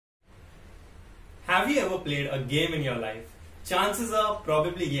Have you ever played a game in your life? Chances are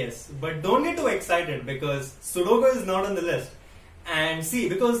probably yes, but don't get too excited because Sudoku is not on the list. And see,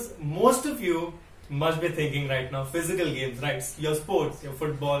 because most of you must be thinking right now, physical games, right? Your sports, your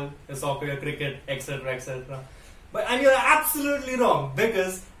football, your soccer, your cricket, etc., etc. And you're absolutely wrong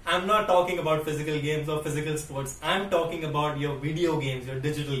because I'm not talking about physical games or physical sports. I'm talking about your video games, your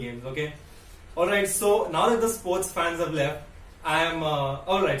digital games, okay? Alright, so now that the sports fans have left,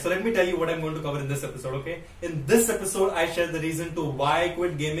 alright, so let me tell you what I'm going to cover in this episode, okay? In this episode, I share the reason to why I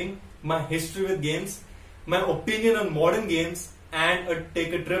quit gaming, my history with games, my opinion on modern games, and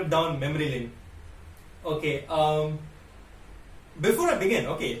take a trip down memory lane. Okay, before I begin,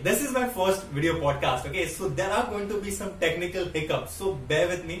 okay, this is my first video podcast, okay? So there are going to be some technical hiccups, so bear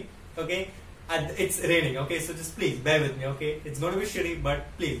with me, okay? And it's raining, okay? So just please bear with me, okay? It's going to be shitty, but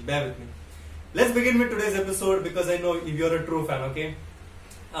please bear with me. Let's begin with today's episode because I know you're a true fan, okay?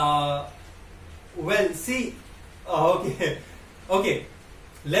 Okay,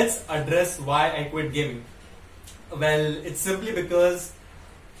 let's address why I quit gaming. Well, it's simply because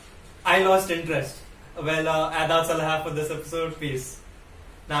I lost interest. Well, that's all I have for this episode. Peace.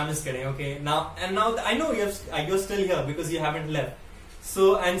 Nah, I'm just kidding, okay? Now I know you're still here because you haven't left.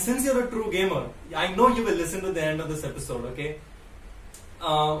 So, and since you're a true gamer, I know you will listen to the end of this episode, okay?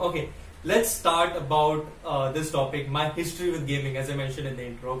 Okay. Let's start about this topic, my history with gaming, as I mentioned in the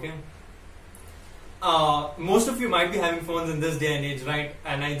intro, okay? Most of you might be having phones in this day and age, right?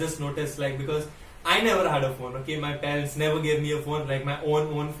 And I just noticed, like, because I never had a phone, okay? My parents never gave me a phone, like my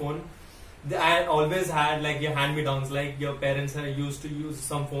own phone. I always had, like, your hand-me-downs, like your parents used to use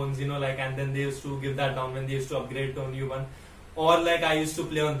some phones, you know, like, and then they used to give that down when they used to upgrade to a new one. Or, like, I used to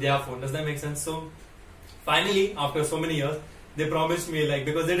play on their phone. Does that make sense? So, finally, after so many years, they promised me, like,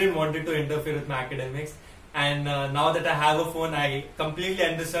 because they didn't want it to interfere with my academics, and now that I have a phone, I completely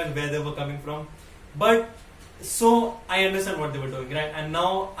understand where they were coming from. But so I understand what they were doing, right? And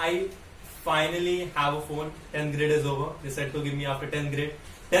now I finally have a phone. 10th grade is over. They said to give me after 10th grade.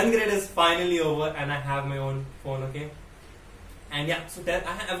 10th grade is finally over, and I have my own phone, okay? And yeah, so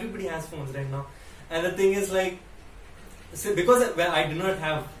everybody has phones right now. And the thing is, like, so because I did not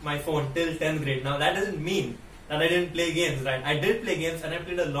have my phone till 10th grade. Now that doesn't mean that I didn't play games, right? I did play games and I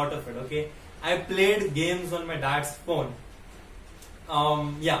played a lot of it, okay? I played games on my dad's phone.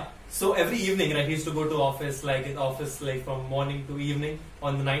 Yeah. So every evening, right, he used to go to office from morning to evening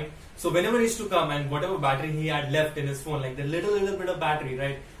on the night. So whenever he used to come and whatever battery he had left in his phone, like the little bit of battery,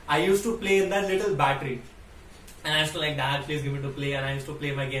 right? I used to play in that little battery. And I used to like, Dad, please give me to play. And I used to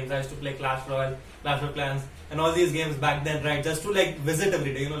play my games. I used to play Clash Royale, Clash of Clans, and all these games back then, right? Just to like visit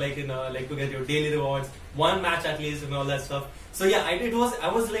every day, you know, like like to get your daily rewards, one match at least, and all that stuff. So yeah, I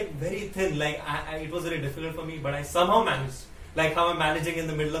was like very thin, like it was very difficult for me, but I somehow managed. Like how I'm managing in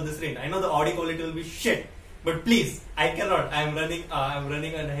the middle of this rain. I know the audio quality will be shit, but please, I cannot. I'm running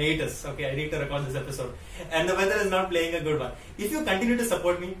on hiatus. Okay, I need to record this episode, and the weather is not playing a good one. If you continue to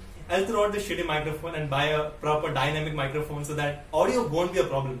support me, I'll throw out the shitty microphone and buy a proper dynamic microphone so that audio won't be a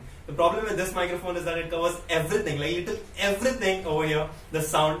problem. The problem with this microphone is that it covers everything, like little everything over here, the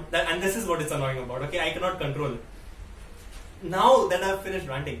sound, and this is what it's annoying about, okay? I cannot control it. Now that I've finished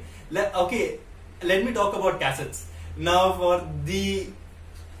ranting, let me talk about cassettes. Now for the,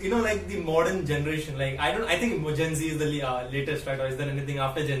 like the modern generation, like I think Gen Z is the latest, right? Or is there anything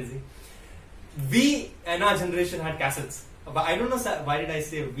after Gen Z? We in our generation had cassettes. But I don't know why did I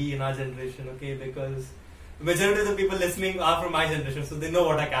say we in our generation, okay? Because the majority of the people listening are from my generation, so they know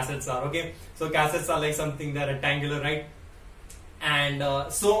what our cassettes are, okay? So cassettes are like something that are rectangular, right? And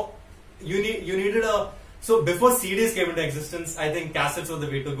so you needed so before CDs came into existence, I think cassettes were the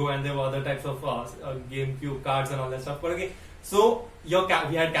way to go, and there were other types of GameCube cards and all that stuff. But okay, so we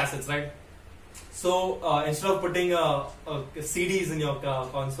had cassettes, right? So instead of putting CDs in your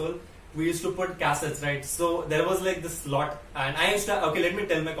console, we used to put cassettes, right? So there was like this slot, and I used to, let me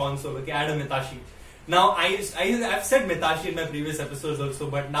tell my console, okay, I had a Mitashi. Now I've said Mitashi in my previous episodes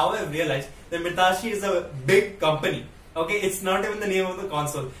also, but now I've realized that Mitashi is a big company, okay? It's not even the name of the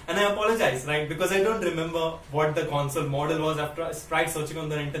console, and I apologize, right? Because I don't remember what the console model was after I tried searching on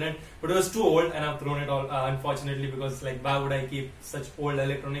the internet, but it was too old, and I've thrown it all, unfortunately, because like why would I keep such old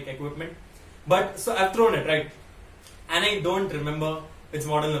electronic equipment? But so I've thrown it, right? And I don't remember its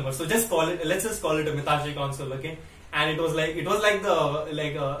model number, so let's just call it a Mitashi console, okay? And it was like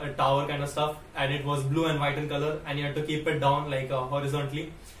a tower kind of stuff, and it was blue and white in color, and you had to keep it down like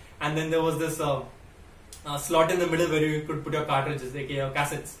horizontally, and then there was this slot in the middle where you could put your cartridges, aka your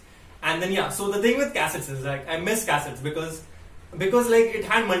cassettes. And then yeah, so the thing with cassettes is like I miss cassettes because because like it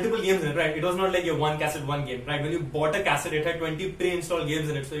had multiple games in it, right? It was not like your one cassette, one game, right? When you bought a cassette, it had 20 pre-installed games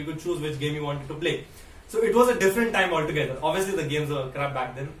in it, so you could choose which game you wanted to play. So it was a different time altogether. Obviously, the games were crap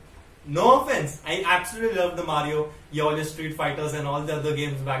back then. No offense, I absolutely loved the Mario, all your Street Fighters, and all the other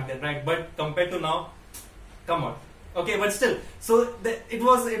games back then, right? But compared to now, come on. Okay, but still, so it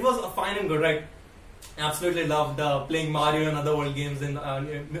was fine and good, right? Absolutely loved playing Mario and other old games on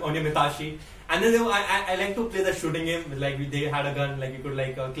your Mitashi. And then I like to play the shooting game. Like they had a gun, like you could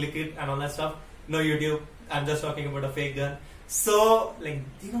like click it and all that stuff. No YouTube. I'm just talking about a fake gun. So like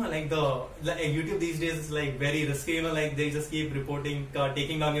like YouTube these days is like very risky. Like they just keep reporting,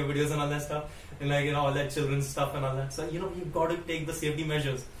 taking down your videos and all that stuff, and like all that children's stuff and all that. So you've got to take the safety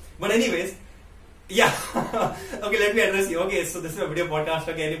measures. But anyways. Yeah. Okay, let me address you. Okay, so this is a video podcast.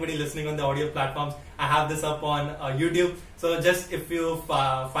 Okay, anybody listening on the audio platforms, I have this up on YouTube. So just if you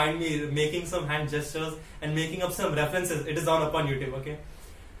find me making some hand gestures and making up some references, it is all up on YouTube. Okay.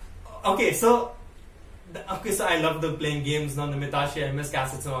 Okay, so I love the playing games on the Mitashi, I miss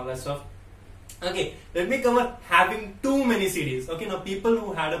cassettes and all that stuff. Okay, let me cover having too many CDs. Okay, now people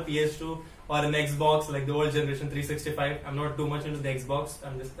who had a PS2 or an Xbox, like the old generation 365. I'm not too much into the Xbox.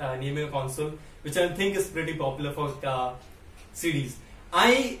 I'm just naming a console, which I think is pretty popular for CDs.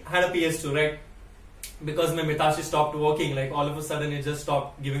 I had a PS2, right? Because my Mitashi stopped working, like all of a sudden it just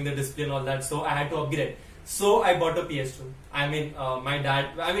stopped giving the display and all that. So I had to upgrade. So I bought a PS2. I mean, my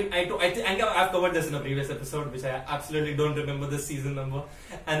dad. I mean, I've covered this in a previous episode, which I absolutely don't remember the season number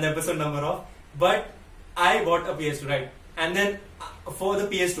and the episode number of. But I bought a PS2, right? And then for the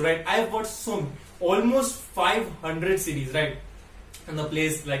PS2, right, I've bought almost 500 CDs, right? And the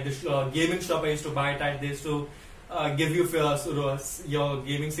place, like the gaming shop I used to buy it at, they used to give you your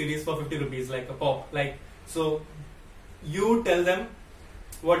gaming CDs for 50 rupees, like a pop. Like, so you tell them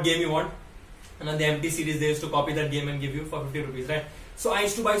what game you want, and on the empty CDs they used to copy that game and give you for 50 rupees, right? So I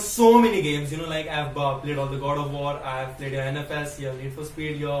used to buy so many games, like I've played all the God of War, I've played your NFS, your Need for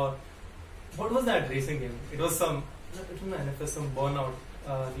Speed, what was that racing game? It was some NFS, some Burnout,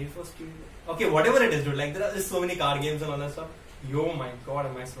 Need for Speed. Okay, whatever it is, dude. Like there are just so many car games and all that stuff. Yo, my God,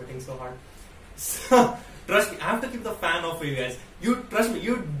 am I sweating so hard? So, trust me, I have to keep the fan off for you guys. You trust me,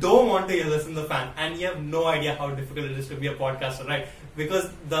 you don't want to listen to the fan, and you have no idea how difficult it is to be a podcaster, right? Because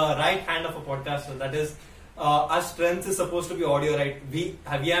the right hand of a podcaster, that is, our strength is supposed to be audio, right? We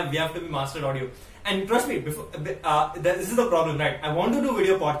have to be mastered audio. And trust me, this is the problem, right? I want to do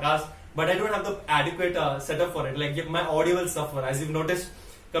video podcast, but I don't have the adequate setup for it. Like my audio will suffer, as you've noticed.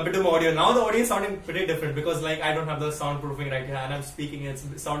 Compared to my audio, now the audio is sounding pretty different because like I don't have the soundproofing right here, and I'm speaking, it's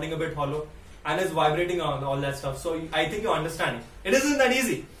sounding a bit hollow, and it's vibrating on all that stuff. So I think you're understanding. It isn't that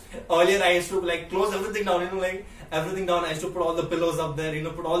easy. Earlier I used to like close everything down, like everything down. I used to put all the pillows up there,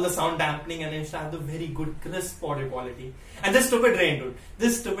 put all the sound dampening, and I used to have the very good crisp audio quality. And this stupid rain, dude.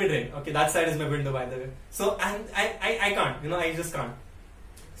 This stupid rain. Okay, that side is my window, by the way. So and I can't, I just can't.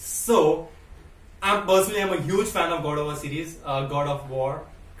 So I'm a huge fan of God of War series, God of War,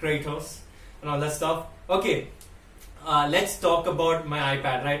 Kratos, and all that stuff. Okay, let's talk about my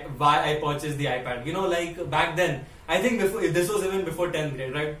iPad, right? Why I purchased the iPad. Like back then, I think this was even before 10th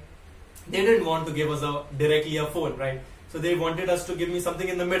grade, right? They didn't want to give us directly a phone, right? So they wanted us to give me something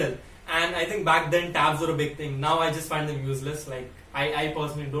in the middle. And I think back then tabs were a big thing. Now I just find them useless. Like I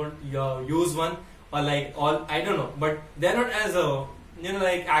personally don't use one, or like I don't know, but they're not as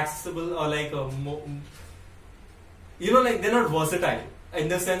like accessible or like like they're not versatile. In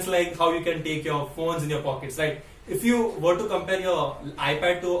the sense like how you can take your phones in your pockets, right? If you were to compare your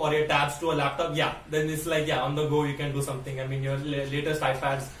iPad to or your tabs to a laptop, then it's like on the go you can do something. I mean your latest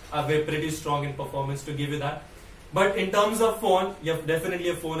iPads are pretty strong in performance to give you that. But in terms of phone, definitely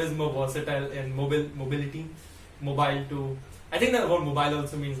a phone is more versatile in mobility, mobile too. I think that word mobile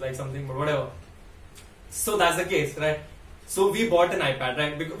also means like something, but whatever. So that's the case, right? So we bought an iPad,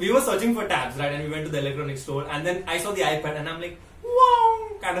 right? Because we were searching for tabs, right? And we went to the electronics store, and then I saw the iPad, and I'm like, wow,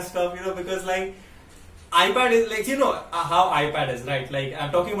 kind of stuff, because like iPad is like, how iPad is, right? Like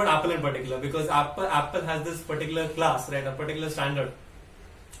I'm talking about Apple in particular, because Apple has this particular class, right? A particular standard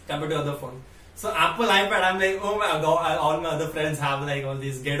compared to other phones. So Apple iPad, I'm like, oh my God, all my other friends have like all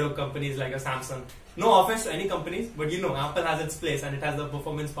these ghetto companies like a Samsung. No offense to any companies, but Apple has its place, and it has the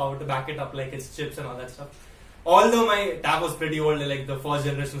performance power to back it up, like its chips and all that stuff. Although my tab was pretty old, like the first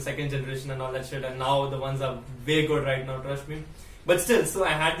generation, second generation and all that shit, and now the ones are way good right now, trust me. But still, so I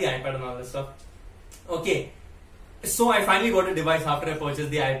had the iPad and all that stuff. Okay, so I finally got a device after I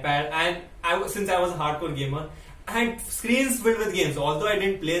purchased the iPad, and since I was a hardcore gamer, I had screens filled with games. Although I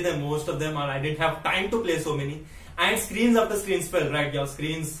didn't play them, most of them, or I didn't have time to play so many, I had screens after screens filled, right?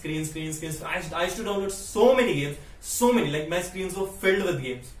 Screens. I used to download so many games. So many, like my screens were filled with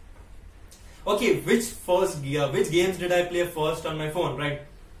games. Okay, which games did I play first on my phone, right?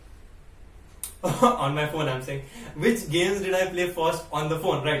 On my phone, I'm saying. Which games did I play first on the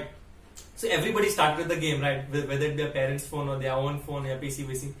phone, right? So everybody started with the game, right? Whether it be a parent's phone or their own phone, or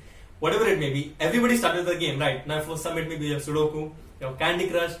PC, whatever it may be, everybody started with the game, right? Now for some it may be a Sudoku, Candy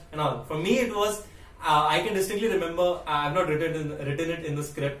Crush and all. For me it was, I can distinctly remember, I've not written it in the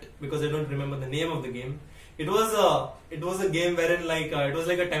script because I don't remember the name of the game. It was a game wherein it was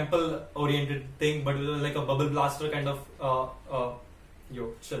like a temple oriented thing, but it was like a bubble blaster kind of,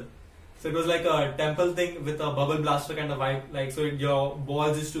 chill. So it was like a temple thing with a bubble blaster kind of vibe. Like, so your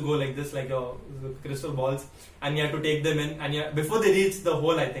balls used to go like this, like your crystal balls, and you had to take them in, and before they reach the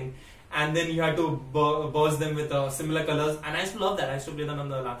hole, I think, and then you had to burst them with similar colors. And I used to love that. I used to play that on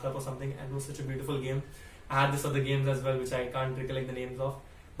the laptop or something, and it was such a beautiful game. I had this other games as well, which I can't recollect the names of.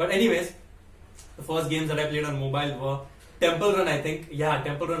 But anyways, the first games that I played on mobile were Temple Run, I think. Yeah,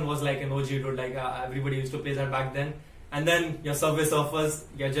 Temple Run was like an OG dude. Like everybody used to play that back then. And then your Subway Surfers,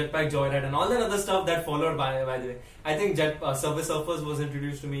 your Jetpack Joyride, and all that other stuff that followed. By the way, I think Subway Surfers was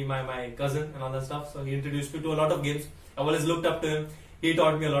introduced to me by my cousin and all that stuff. So he introduced me to a lot of games. I always looked up to him. He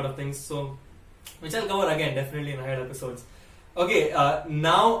taught me a lot of things. So, which I'll cover again, definitely in higher episodes. Okay,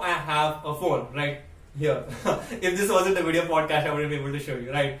 now I have a phone right here. If this wasn't a video podcast, I wouldn't be able to show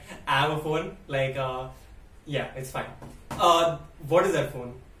you. Right, I have a phone. Yeah, it's fine. What is that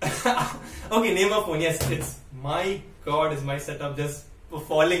phone? Okay, name a phone. Yes, it's my God. Is my setup just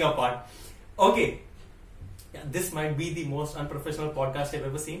falling apart? Okay, yeah, this might be the most unprofessional podcast I've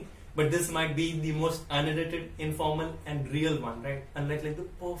ever seen, but this might be the most unedited, informal, and real one, right? Unlike like the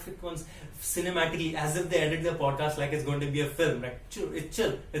perfect ones, cinematically, as if they edit the podcast like it's going to be a film, right? It's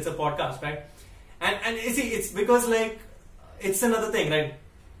chill. It's a podcast, right? And you see, it's because like it's another thing, right?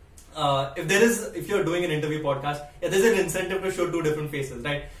 If you're doing an interview podcast, yeah, there's an incentive to show two different faces,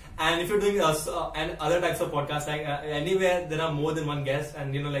 right? And if you're doing and other types of podcasts, like anywhere there are more than one guest,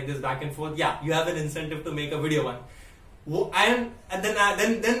 and like this back and forth, yeah, you have an incentive to make a video one. And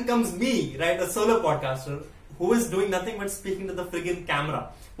then comes me, right, a solo podcaster who is doing nothing but speaking to the friggin' camera.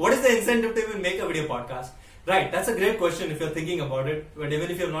 What is the incentive to even make a video podcast? Right, that's a great question if you're thinking about it. But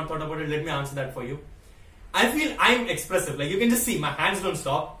even if you have not thought about it, let me answer that for you. I feel I'm expressive. Like you can just see my hands don't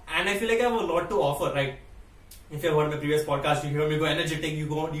stop, and I feel like I have a lot to offer. Right? If you've heard my previous podcast, you hear me go energetic, you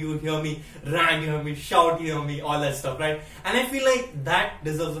hear me rant, you hear me shout, you hear me all that stuff, right? And I feel like that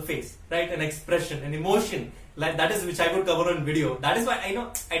deserves a face, right? An expression, an emotion, like that is which I could cover on video. That is why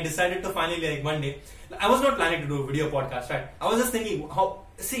I decided to finally like one day. I was not planning to do a video podcast, right? I was just thinking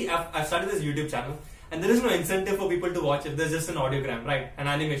I've started this YouTube channel. And there is no incentive for people to watch if there's just an audiogram, right? An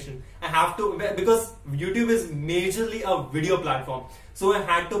animation. I have to, because YouTube is majorly a video platform. So I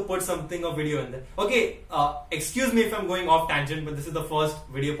had to put something of video in there. Okay, excuse me if I'm going off tangent, but this is the first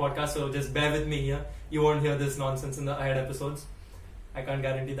video podcast, so just bear with me here. You won't hear this nonsense in the ahead episodes. I can't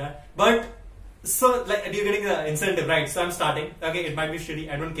guarantee that. But, so like you're getting the incentive, right? So I'm starting. Okay, it might be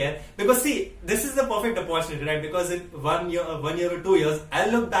shitty, I don't care. Because see, this is the perfect opportunity, right? Because in 1 year or 2 years, I'll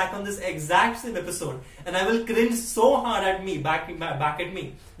look back on this exact same episode and I will cringe so hard at me, back at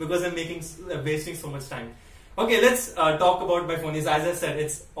me, because I'm wasting so much time. Okay, let's talk about my phone. As I said,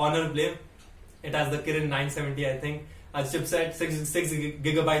 it's Honor Play. It has the Kirin 970, I think. A chipset, 6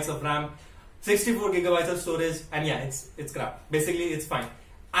 gigabytes of RAM, 64 gigabytes of storage, and yeah, it's crap. Basically, it's fine.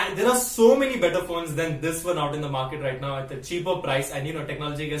 There are so many better phones than this one out in the market right now at a cheaper price, and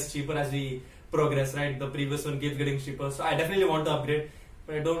technology gets cheaper as we progress, right? The previous one keeps getting cheaper, so I definitely want to upgrade,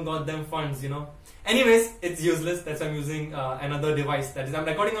 but I don't got them funds, Anyways, it's useless. That's why I'm using another device. That is, I'm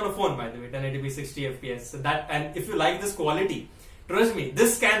recording on a phone, by the way, 1080p 60 FPS. So and if you like this quality, trust me,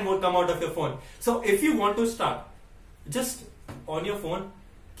 this can come out of your phone. So if you want to start, just on your phone,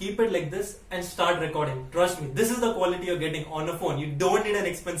 keep it like this and start recording. Trust me, this is the quality you're getting on a phone. You don't need an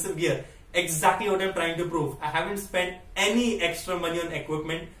expensive gear. Exactly what I'm trying to prove. I haven't spent any extra money on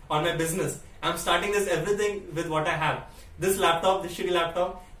equipment on my business. I'm starting this everything with what I have. This laptop, this shitty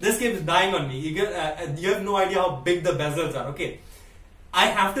laptop, this keeps dying on me. You have no idea how big the bezels are, okay? I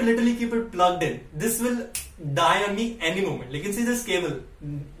have to literally keep it plugged in. This will die on me any moment. You can see this cable.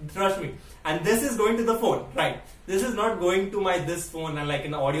 Trust me. And this is going to the phone, right? This is not going to this phone and like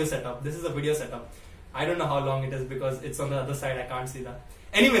an audio setup. This is a video setup. I don't know how long it is because it's on the other side. I can't see that.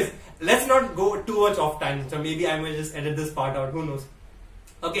 Anyways, let's not go too much off tangent. So maybe I may just edit this part out. Who knows?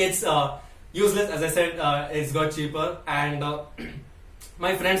 Okay, it's useless. As I said, it's got cheaper. And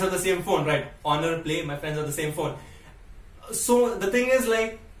my friends have the same phone, right? Honor Play, my friends have the same phone. So the thing is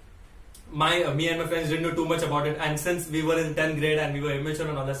like, me and my friends didn't know too much about it, and since we were in 10th grade and we were immature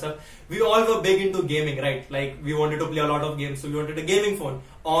and all that stuff, we all were big into gaming, right? Like we wanted to play a lot of games, so we wanted a gaming phone.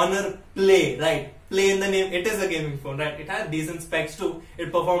 Honor Play, right? Play in the name, it is a gaming phone, right? It had decent specs too,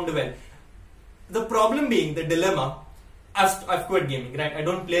 it performed well. The problem being, the dilemma, I've quit gaming, right? I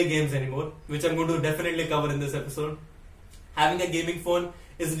don't play games anymore, which I'm going to definitely cover in this episode. Having a gaming phone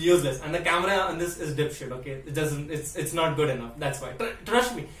is useless, and the camera on this is dipshit, okay? It's not good enough, that's why.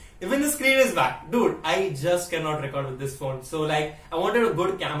 Trust me, even the screen is back. Dude, I just cannot record with this phone. So like, I wanted a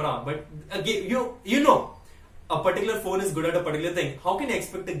good camera, but again, you know, a particular phone is good at a particular thing. How can you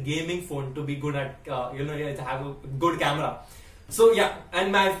expect a gaming phone to be good at, to have a good camera? So yeah,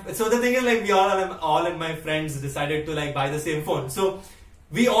 so the thing is like, we all and my friends decided to like buy the same phone. So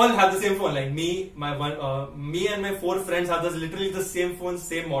we all have the same phone. Like me and my 4 friends have literally the same phone,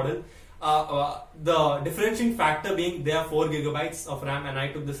 same model. The differentiating factor being they have 4 gigabytes of RAM and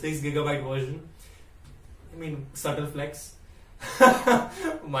I took the 6 gigabyte version. I mean, subtle flex.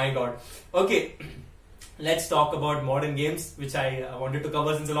 My God. Okay, let's talk about modern games, which I wanted to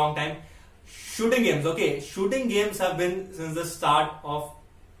cover since a long time. Shooting games. Okay, shooting games have been since the start of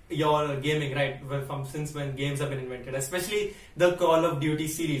your gaming, right? Since when games have been invented, especially the Call of Duty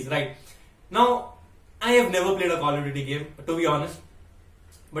series, right? Now, I have never played a Call of Duty game, to be honest,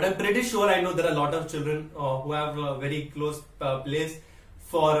 but I'm pretty sure I know there are a lot of children who have a very close place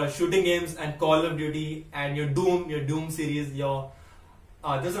for shooting games and Call of Duty and your Doom series,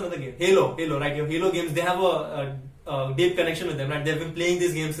 there's another game, Halo, right? Your Halo games, they have a deep connection with them, right? They've been playing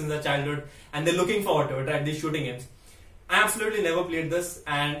these games since their childhood and they're looking forward to it, right? These shooting games. I absolutely never played this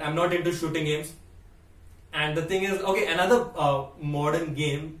and I'm not into shooting games. And the thing is, okay, another modern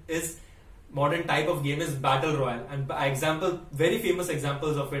type of game is Battle Royale. And very famous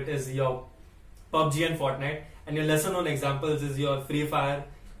examples of it is your PUBG and Fortnite. And your lesser known examples is your Free Fire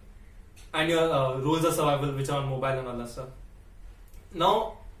and your Rules of Survival, which are on mobile and all that stuff.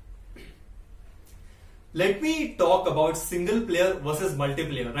 Now, let me talk about single player versus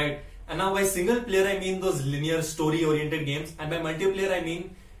multiplayer, right? And now by single player, I mean those linear story oriented games. And by multiplayer, I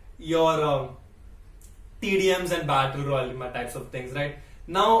mean your TDMs and Battle Royale types of things, right?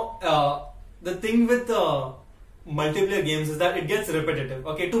 Now, the thing with multiplayer games is that it gets repetitive.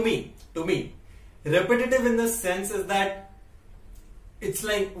 Okay, to me, repetitive in the sense is that it's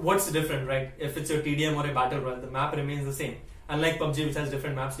like, what's different, right? If it's your TDM or a Battle Royale, the map remains the same. Unlike PUBG, which has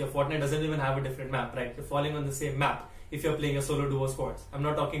different maps, your Fortnite doesn't even have a different map, right? You're falling on the same map if you're playing a solo duo squads. I'm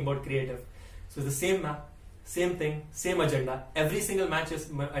not talking about creative. So the same map, same thing, same agenda. Every single match's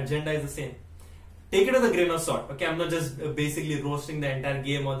agenda is the same. Take it with a grain of salt, okay? I'm not just basically roasting the entire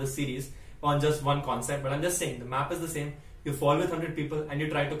game or the series on just one concept, but I'm just saying the map is the same. You fall with 100 people and you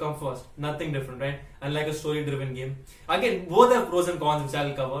try to come first. Nothing different, right? Unlike a story-driven game. Again, both have pros and cons, which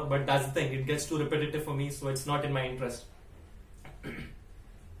I'll cover, but that's the thing. It gets too repetitive for me, so it's not in my interest.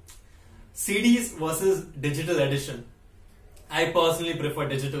 CDs versus digital edition. I personally prefer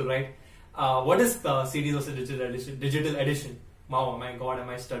digital, right? What is CDs versus digital edition? Digital edition. Wow, my God, am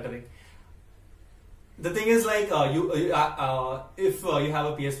I stuttering? The thing is, like, if you have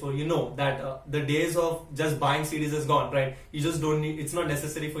a PS4, you know that the days of just buying CDs is gone, right? You just don't need. It's not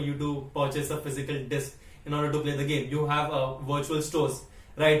necessary for you to purchase a physical disc in order to play the game. You have virtual stores,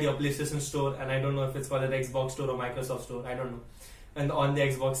 right? Your PlayStation store, and I don't know if it's called an Xbox store or Microsoft store. I don't know. And on the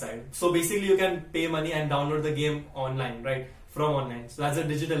Xbox side, so basically you can pay money and download the game online, right? From online. So that's a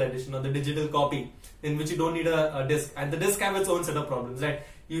digital edition or the digital copy, in which you don't need a disc, and the disc have its own set of problems, right?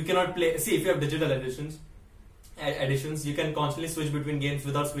 You cannot play. See, if you have digital editions, you can constantly switch between games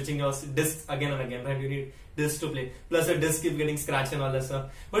without switching your discs again and again, right? You need discs to play. Plus, the disc keep getting scratched and all that stuff.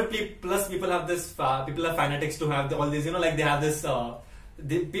 But plus, people have this. People are fanatics to have all these. Like they have this.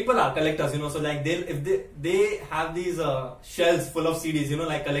 People are collectors, so like they have these shelves full of CDs,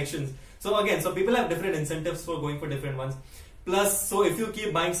 like collections. So people have different incentives for going for different ones. Plus, so if you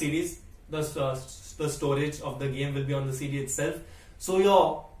keep buying CDs, the storage of the game will be on the CD itself. So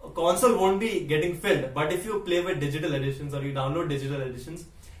your console won't be getting filled. But if you play with digital editions or you download digital editions,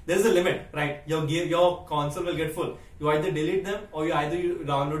 there's a limit, right? Your console will get full. You either delete them or you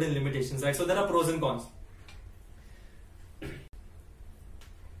download in limitations, right? So there are pros and cons.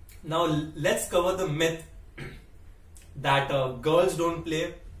 Now let's cover the myth that girls don't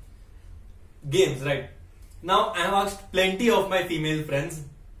play games, right? Now I have asked plenty of my female friends,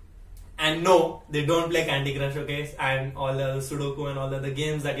 and no, they don't play Candy Crush, okay, and all the Sudoku and all the other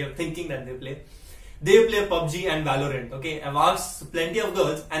games that you're thinking that they play. They play PUBG and Valorant, okay? I've asked plenty of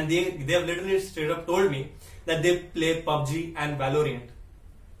girls, and they have literally straight up told me that they play PUBG and Valorant.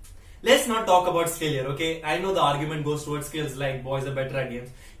 let's not talk about skill here, okay? I know the argument goes towards skills, like boys are better at games.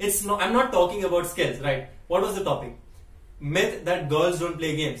 It's no, I'm not talking about skills, right? What was the topic? Myth that girls don't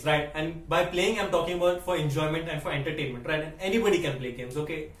play games, right? And by playing, I'm talking about for enjoyment and for entertainment, right? And anybody can play games,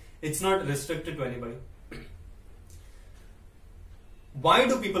 okay? It's not restricted to anybody. Why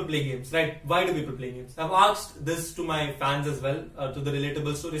do people play games, right? Why do people play games? I've asked this to my fans as well, to the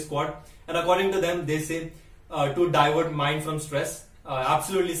Relatable Story Squad, and according to them, they say to divert mind from stress.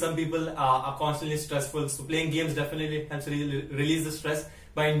 Absolutely, some people are constantly stressful, so playing games definitely helps release the stress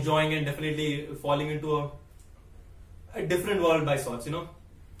by enjoying and definitely falling into a different world by sorts, you know.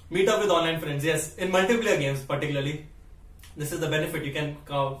 Meet up with online friends, yes, in multiplayer games particularly. This is the benefit. You can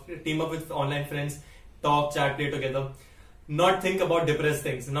team up with online friends, talk, chat, play together, not think about depressed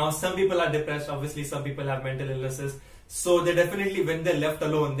things. Now, some people are depressed, obviously, some people have mental illnesses, so they definitely, when they're left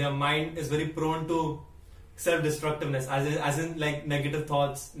alone, their mind is very prone to self-destructiveness, as in like negative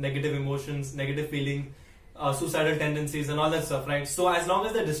thoughts, negative emotions, negative feeling, suicidal tendencies and all that stuff, right? So as long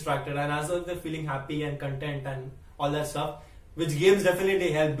as they're distracted and as long as they're feeling happy and content and all that stuff, which games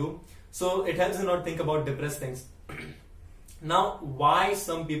definitely help do, so it helps them not think about depressed things. Now, why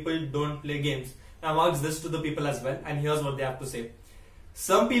some people don't play games? I've asked this to the people as well, and here's what they have to say.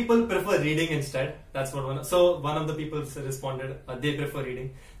 Some people prefer reading instead. That's what one of the people responded, they prefer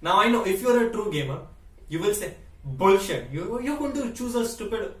reading. Now I know if you're a true gamer, you will say, bullshit, you're going to choose a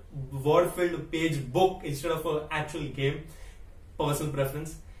stupid word-filled page book instead of an actual game. Personal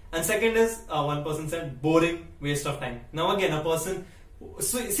preference. And second is, one person said, boring, waste of time. Now again, a person,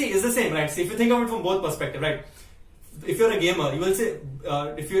 so see, it's the same, right? See, if you think of it from both perspectives, right? If you're a gamer, you will say,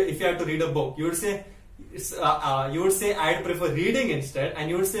 if you had to read a book, you would say I'd prefer reading instead, and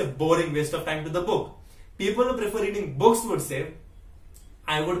you would say boring, waste of time to the book. People who prefer reading books would say,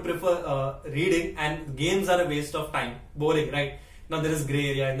 I would prefer reading, and games are a waste of time, boring, right? Now there is gray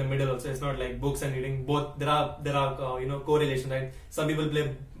area in the middle also. It's not like books and reading both. There are correlation, right? Some people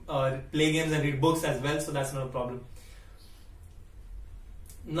play games and read books as well, so that's not a problem.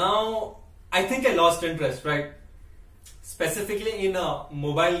 Now I think I lost interest, right? Specifically in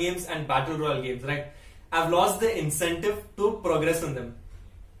mobile games and battle royale games, right? I've lost the incentive to progress in them.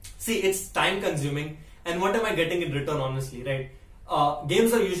 See, it's time consuming, and what am I getting in return, honestly, right?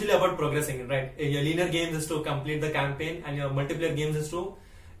 Games are usually about progressing, right? Your linear games is to complete the campaign, and your multiplayer games is to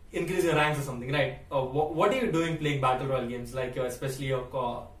increase your ranks or something, right? What are you doing playing battle royale games, like especially your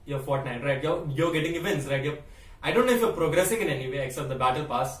Fortnite, right? You're getting events, right? I don't know if you're progressing in any way except the battle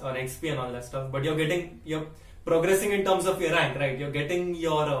pass or XP and all that stuff, but you're progressing in terms of your rank, right? You're getting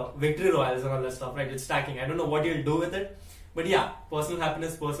your victory royals and all that stuff, right? It's stacking. I don't know what you'll do with it, but yeah, personal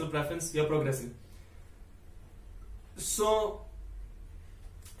happiness, personal preference, you're progressing. So,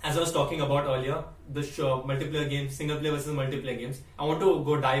 as I was talking about earlier, the multiplayer games, single player versus multiplayer games, I want to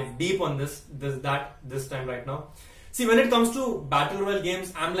go dive deep on this time right now. See, when it comes to battle royale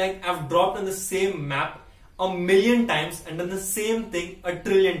games, I've dropped on the same map 1,000,000 times and done the same thing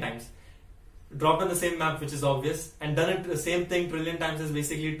 1,000,000,000,000 times. Dropped on the same map, which is obvious, and done it the same thing 1,000,000,000,000 times is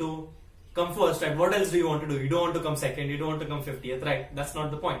basically to come first, right? What else do you want to do? You don't want to come second, you don't want to come 50th, right? That's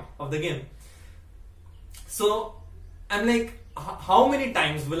not the point of the game. So, I'm like, how many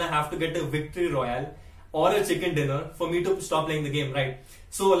times will I have to get a victory royale or a chicken dinner for me to stop playing the game, right?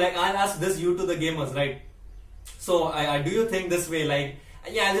 So, like, I'll ask this you to the gamers, right? So, do you think this way, like,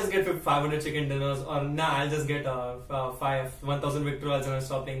 yeah, I'll just get 500 chicken dinners, or nah, I'll just get 1,000 victory royals and I'll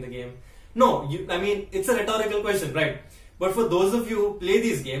stop playing the game? No, it's a rhetorical question, right? But for those of you who play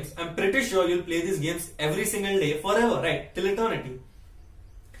these games, I'm pretty sure you'll play these games every single day, forever, right? Till eternity.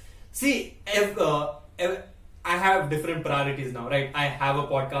 See, I have different priorities now, right? I have a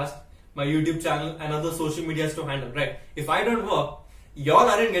podcast, my YouTube channel, and other social medias to handle, right? If I don't work, y'all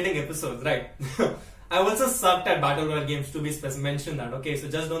aren't getting episodes, right? I also sucked at battle royale games, to be mentioned that, okay? So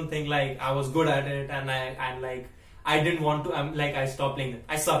just don't think like I was good at it and I didn't want to. I stopped playing it.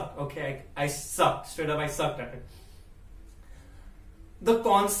 I sucked. Okay, I sucked. Straight up, I sucked at it. The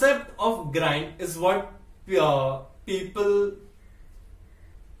concept of grind is what people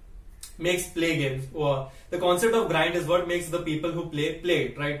makes play games. Or the concept of grind is what makes the people who play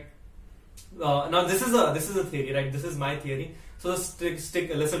it, right? Now this is a theory, right? This is my theory. So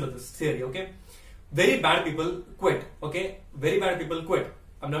listen to this theory, okay? Very bad people quit. Okay, very bad people quit.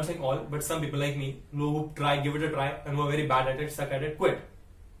 I'm not saying all, but some people like me who give it a try and were very bad at it, suck at it, quit.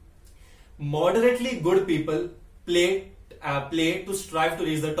 Moderately good people play to strive to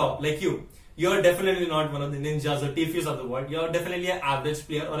reach the top, like you. You're definitely not one of the ninjas or Tifus of the world. You're definitely an average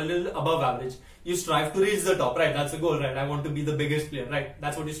player or a little above average. You strive to reach the top, right? That's the goal, right? I want to be the biggest player, right?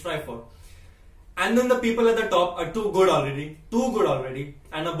 That's what you strive for. And then the people at the top are too good already,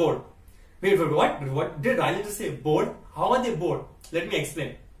 and are bored. Wait, what? What did Ryan just say? Bored? How are they bored? Let me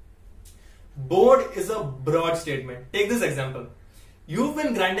explain. Bored is a broad statement. Take this example. You've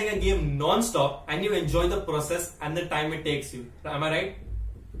been grinding a game non-stop and you enjoy the process and the time it takes you. Am I right?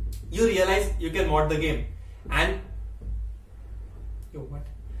 You realize you can mod the game. And... Yo, what?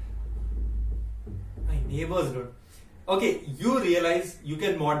 My neighbors, dude. Okay, you realize you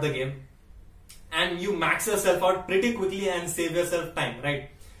can mod the game and you max yourself out pretty quickly and save yourself time, right?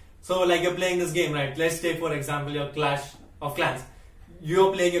 So like you're playing this game, right? Let's take for example your Clash of Clans.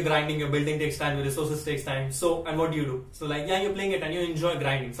 You're playing, you're grinding, your building takes time, your resources takes time. So, and what do? So like, yeah, you're playing it and you enjoy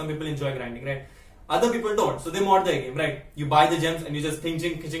grinding. Some people enjoy grinding, right? Other people don't. So they mod their game, right? You buy the gems and you just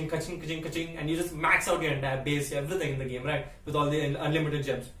kaching, and you just max out your entire base, everything in the game, right? With all the unlimited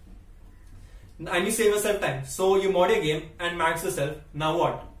gems. And you save yourself time. So you mod your game and max yourself. Now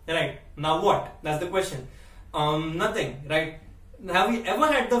what? Right? Now what? That's the question. Nothing, right? Have you ever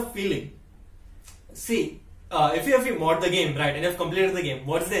had the feeling? See, if you mod the game, right, and you've completed the game,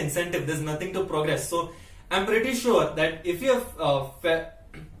 what is the incentive? There's nothing to progress. So I'm pretty sure that if you have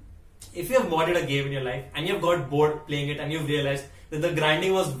modded a game in your life and you've got bored playing it and you've realized that the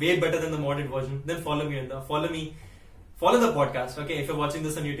grinding was way better than the modded version, then follow the podcast. Okay, if you're watching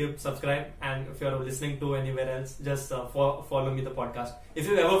this on YouTube, subscribe, and if you're listening to anywhere else, just follow me the podcast. If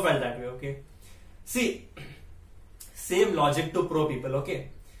you've ever felt that way, okay. See, same logic to pro people, okay.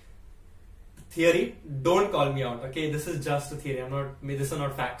 Theory, don't call me out, okay? This is just a theory. These are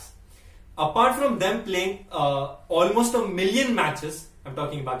not facts. Apart from them playing almost 1 million matches, I'm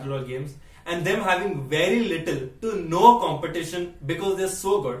talking battle royale games, and them having very little to no competition because they're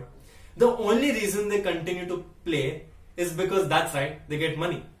so good, the only reason they continue to play is because that's right, they get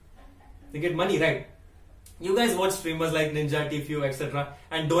money. They get money, right? You guys watch streamers like Ninja, TFU, etc.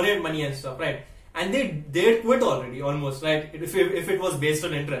 and donate money and stuff, right? And they quit already, almost, right? If it was based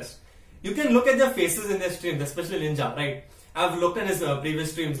on interest. You can look at their faces in their streams, especially Ninja, right? I've looked at his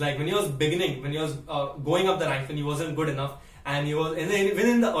previous streams, like when he was beginning, when he was going up the ranks, when he wasn't good enough, and he was even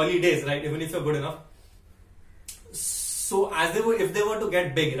in the early days, right? Even if you're good enough. So if they were to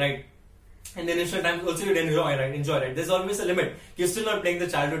get big, right? And the initial times also you'd enjoy, right? There's always a limit. You're still not playing the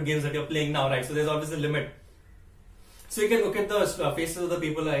childhood games that you're playing now, right? So there's always a limit. So you can look at the faces of the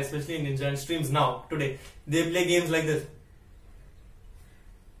people, especially in Ninja and streams now, today. They play games like this.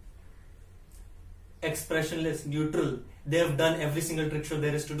 Expressionless, neutral. They have done every single trick show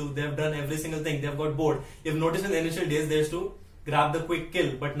there is to do. They have done every single thing. They have got bored. You've noticed in the initial days they used to grab the quick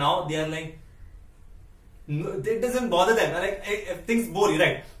kill, but now they are like, no, it doesn't bother them. Like if things bore you,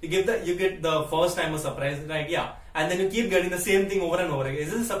 right? You get the first time a surprise, right? Yeah, and then you keep getting the same thing over and over again.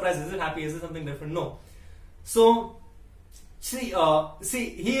 Is it a surprise? Is it happy? Is it something different? No. So see,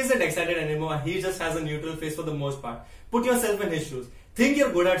 he isn't excited anymore. He just has a neutral face for the most part. Put yourself in his shoes. Think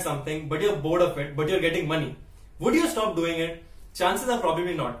you're good at something, but you're bored of it, but you're getting money. Would you stop doing it? Chances are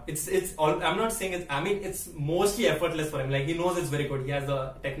probably not. It's all. I'm not saying it's. I mean, it's mostly effortless for him. Like he knows it's very good. He has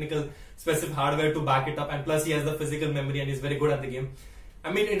the technical, specific hardware to back it up, and plus he has the physical memory, and he's very good at the game.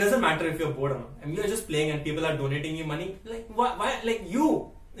 I mean, it doesn't matter if you're bored or not. I mean, you're just playing, and people are donating you money. Like why? Like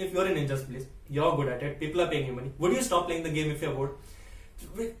you, if you're in Ninja's place, you're good at it. People are paying you money. Would you stop playing the game if you're bored?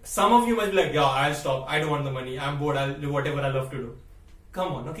 Some of you might be like, yeah, I'll stop. I don't want the money. I'm bored. I'll do whatever I love to do.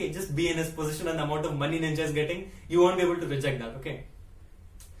 Come on, okay, just be in his position and the amount of money Ninja is getting, you won't be able to reject that, okay?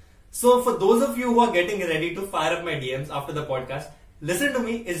 So for those of you who are getting ready to fire up my DMs after the podcast, listen to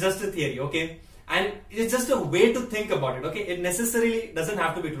me, it's just a theory, okay? And it's just a way to think about it, okay? It necessarily doesn't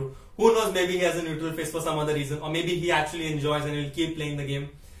have to be true. Who knows, maybe he has a neutral face for some other reason, or maybe he actually enjoys and he'll keep playing the game,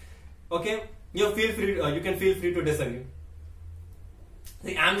 okay? You can feel free to disagree.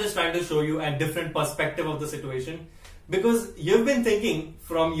 See, I'm just trying to show you a different perspective of the situation. Because you've been thinking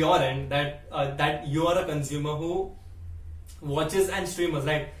from your end that you are a consumer who watches and streamers,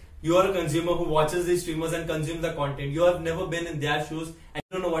 right? You are a consumer who watches these streamers and consumes the content. You have never been in their shoes and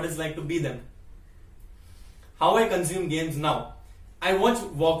you don't know what it's like to be them. How I consume games now. I watch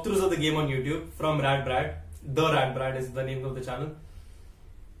walkthroughs of the game on YouTube from Rad Brad. The Rad Brad is the name of the channel.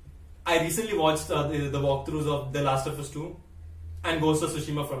 I recently watched the walkthroughs of The Last of Us 2 and Ghost of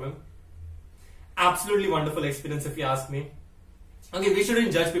Tsushima from him. Absolutely wonderful experience if you ask me. Okay, we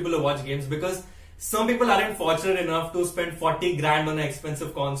shouldn't judge people who watch games because some people aren't fortunate enough to spend 40 grand on an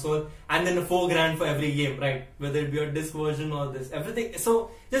expensive console and then 4 grand for every game, right? Whether it be a disc version or this, everything.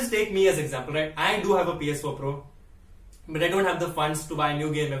 So just take me as example, right? I do have a PS4 Pro, but I don't have the funds to buy a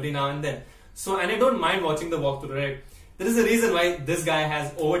new game every now and then. So, and I don't mind watching the walkthrough, right? There is a reason why this guy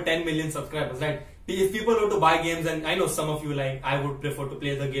has over 10 million subscribers, right? If people were to buy games, and I know some of you like, I would prefer to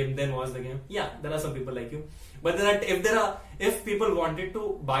play the game than watch the game. Yeah, there are some people like you. But if people wanted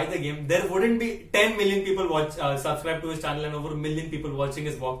to buy the game, there wouldn't be 10 million people subscribe to his channel and over a million people watching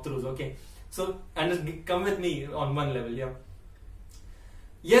his walkthroughs. Okay, so and just come with me on one level, yeah.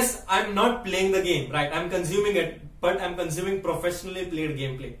 Yes, I'm not playing the game, right? I'm consuming it, but I'm consuming professionally played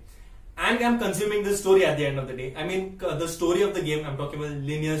gameplay. And I'm consuming the story at the end of the day. I mean, the story of the game, I'm talking about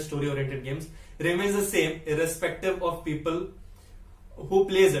linear story-oriented games, remains the same irrespective of people who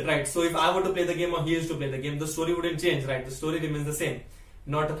plays it, right? So if I were to play the game or he used to play the game, the story wouldn't change, right? The story remains the same.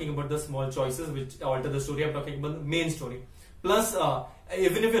 Not talking about the small choices which alter the story, I'm talking about the main story. Plus,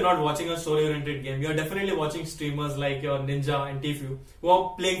 even if you're not watching a story-oriented game, you're definitely watching streamers like your Ninja and Tfue who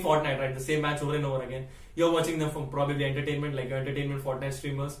are playing Fortnite, right? The same match over and over again. You're watching them from probably entertainment, like your entertainment Fortnite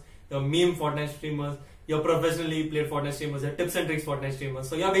streamers, your meme Fortnite streamers, your professionally played Fortnite streamers, your tips and tricks Fortnite streamers.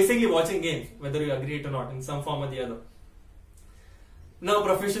 So you're basically watching games, whether you agree it or not, in some form or the other. Now,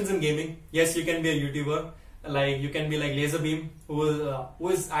 professions in gaming. Yes, you can be a YouTuber. Like you can be like Laserbeam, who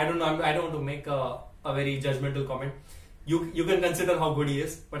is I don't know. I don't want to make a very judgmental comment. You can consider how good he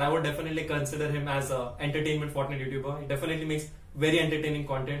is, but I would definitely consider him as a entertainment Fortnite YouTuber. He definitely makes very entertaining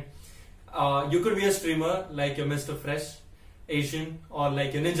content. You could be a streamer like your Mr. Fresh, Asian, or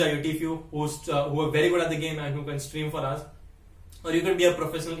like your Ninja, your Tfue, who are very good at the game and who can stream for us. Or you could be a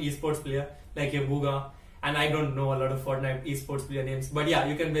professional esports player like your Booga. And I don't know a lot of Fortnite esports player names, but yeah,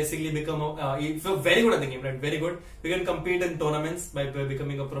 you can basically become if you're very good at the game, right? Very good. You can compete in tournaments by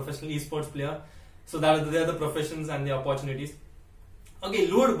becoming a professional esports player. So they are the professions and the opportunities. Okay,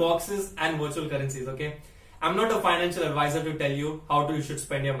 loot boxes and virtual currencies. Okay, I'm not a financial advisor to tell you how you should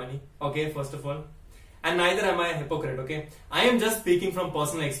spend your money. Okay, first of all, and neither am I a hypocrite. Okay, I am just speaking from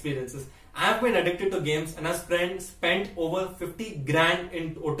personal experiences. I have been addicted to games and have spent over 50 grand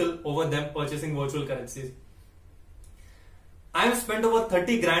in total over them purchasing virtual currencies. I have spent over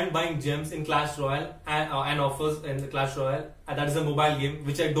 30 grand buying gems in Clash Royale and offers in the Clash Royale. That is a mobile game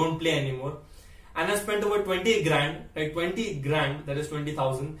which I don't play anymore. And I spent over 20 grand, like 20 grand, that is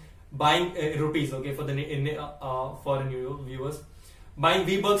 20,000, buying rupees, okay, for the foreign viewers, buying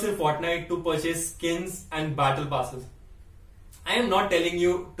V-Bucks in Fortnite to purchase skins and battle passes. I am not telling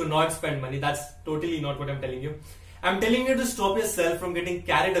you to not spend money. That's totally not what I'm telling you. I'm telling you to stop yourself from getting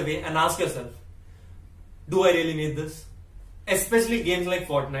carried away and ask yourself, do I really need this? Especially games like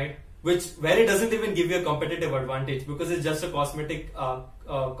Fortnite, where it doesn't even give you a competitive advantage because it's just a cosmetic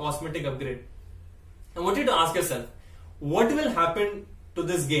upgrade. I want you to ask yourself, what will happen to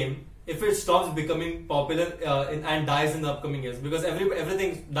this game if it stops becoming popular and dies in the upcoming years? Because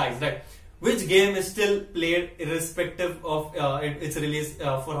everything dies, right? Which game is still played irrespective of its release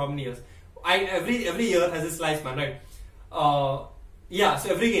for how many years? Every year has its lifespan, right? Yeah, so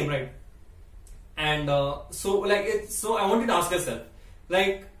every game, right? And so I want you to ask yourself,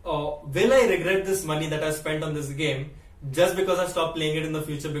 like, will I regret this money that I spent on this game just because I stopped playing it in the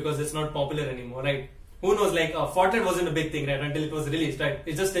future because it's not popular anymore, right? Who knows, like Fortnite wasn't a big thing, right, until it was released, right?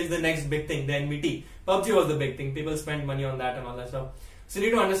 It just takes the next big thing, the NBT. PUBG was the big thing. People spent money on that and all that stuff. So you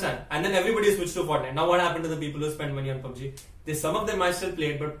need to understand. And then everybody switched to Fortnite. Now what happened to the people who spend money on PUBG? Some of them might still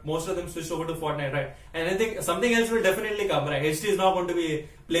play it, but most of them switched over to Fortnite, right? And I think something else will definitely come, right? HT is not going to be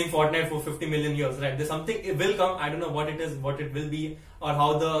playing Fortnite for 50 million years, right? There's something, it will come. I don't know what it is, what it will be, or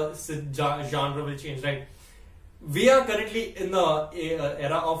how the genre will change, right? We are currently in the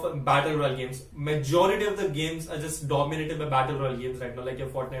era of battle royale games. Majority of the games are just dominated by battle royale games right now, like your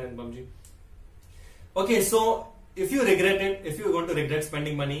Fortnite and PUBG. Okay, so if you regret it, if you're going to regret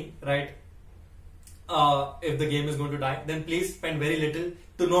spending money, right? If the game is going to die, then please spend very little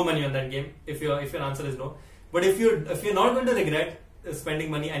to no money on that game. If your answer is no, but if you're not going to regret spending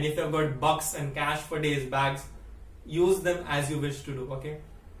money, and if you've got bucks and cash for days, bags, use them as you wish to do. Okay.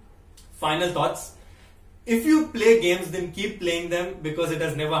 Final thoughts. If you play games, then keep playing them because it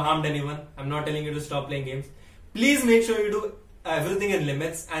has never harmed anyone. I'm not telling you to stop playing games. Please make sure you do everything in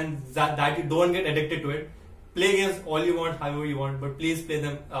limits and that you don't get addicted to it. Play games all you want, however you want, but please play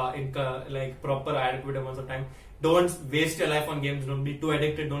them in like proper, adequate amounts of time. Don't waste your life on games. Don't be too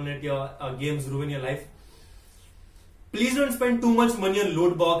addicted. Don't let your games ruin your life. Please don't spend too much money on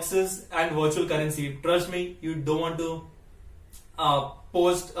loot boxes and virtual currency. Trust me, you don't want to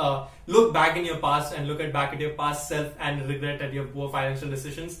look back in your past and look back at your past self and regret at your poor financial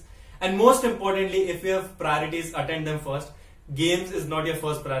decisions. And most importantly, if you have priorities, attend them first. Games is not your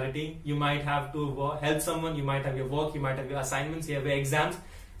first priority. You might have to help someone, you might have your work, you might have your assignments, you have your exams.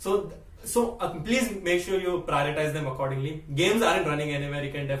 So please make sure you prioritize them accordingly. Games aren't running anywhere.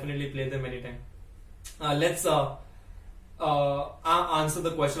 You can definitely play them anytime. Let's answer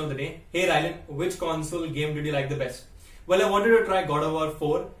the question of the day. Hey Rylan, which console game did you like the best? Well, I wanted to try God of War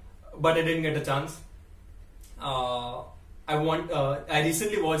 4, but I didn't get a chance. I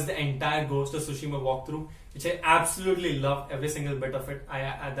recently watched the entire Ghost of Tsushima walkthrough, which I absolutely love every single bit of it.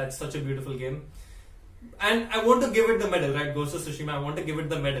 That's such a beautiful game, and I want to give it the medal, right? Ghost of Tsushima, I want to give it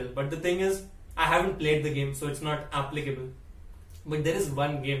the medal, but the thing is, I haven't played the game, so it's not applicable. But there is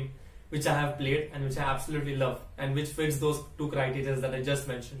one game which I have played and which I absolutely love, and which fits those two criteria that I just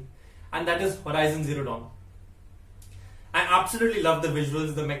mentioned, and that is Horizon Zero Dawn. I absolutely love the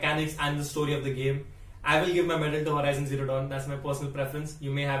visuals, the mechanics, and the story of the game. I will give my medal to Horizon Zero Dawn. That's my personal preference. You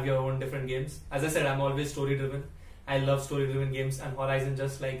may have your own different games. As I said, I'm always story driven. I love story driven games, and Horizon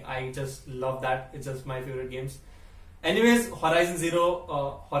I just love that. It's just my favorite games. Anyways, Horizon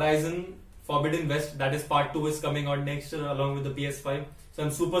Forbidden West, that is part 2 is coming out next year along with the PS5. So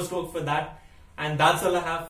I'm super stoked for that. And that's all I have